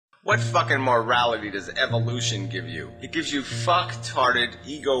What fucking morality does evolution give you? It gives you fucktarded,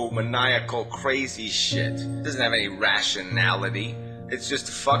 egomaniacal, crazy shit. It doesn't have any rationality. It's just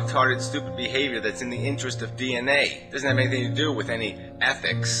fucktarded, stupid behavior that's in the interest of DNA. It doesn't have anything to do with any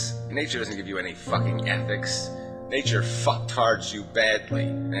ethics. Nature doesn't give you any fucking ethics. Nature fucktards you badly.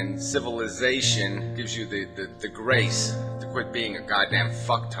 And civilization gives you the grace to quit being a goddamn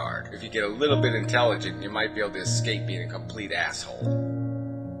fucktard. If you get a little bit intelligent, you might be able to escape being a complete asshole.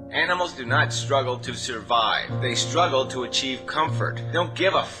 Animals do not struggle to survive. They struggle to achieve comfort. They don't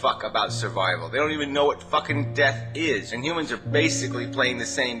give a fuck about survival. They don't even know what fucking death is. And humans are basically playing the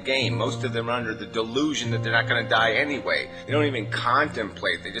same game. Most of them are under the delusion that they're not going to die anyway. They don't even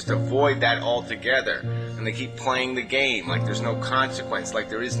contemplate. They just avoid that altogether. And they keep playing the game like there's no consequence, like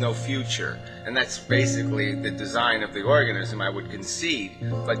there is no future. And that's basically the design of the organism, I would concede.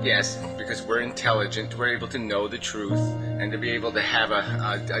 But yes, because we're intelligent, we're able to know the truth and to be able to have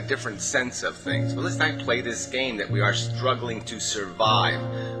a different sense of things. But let's not play this game that we are struggling to survive.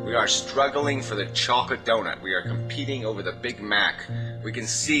 We are struggling for the chocolate donut. We are competing over the Big Mac. We can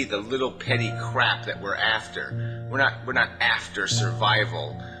see the little petty crap that we're after. We're not after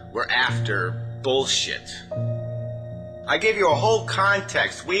survival. We're after bullshit. I gave you a whole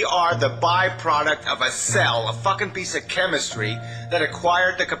context. We are the byproduct of a cell, a fucking piece of chemistry that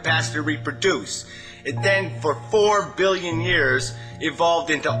acquired the capacity to reproduce. It then, for 4 billion years,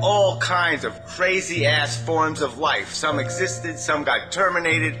 evolved into all kinds of crazy-ass forms of life. Some existed, some got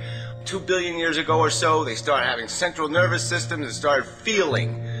terminated. 2 billion years ago or so, they started having central nervous systems and started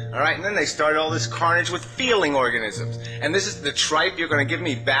feeling. Alright, and then they started all this carnage with feeling organisms. And this is the tripe you're gonna give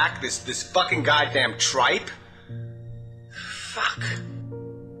me back? This fucking goddamn tripe? Fuck.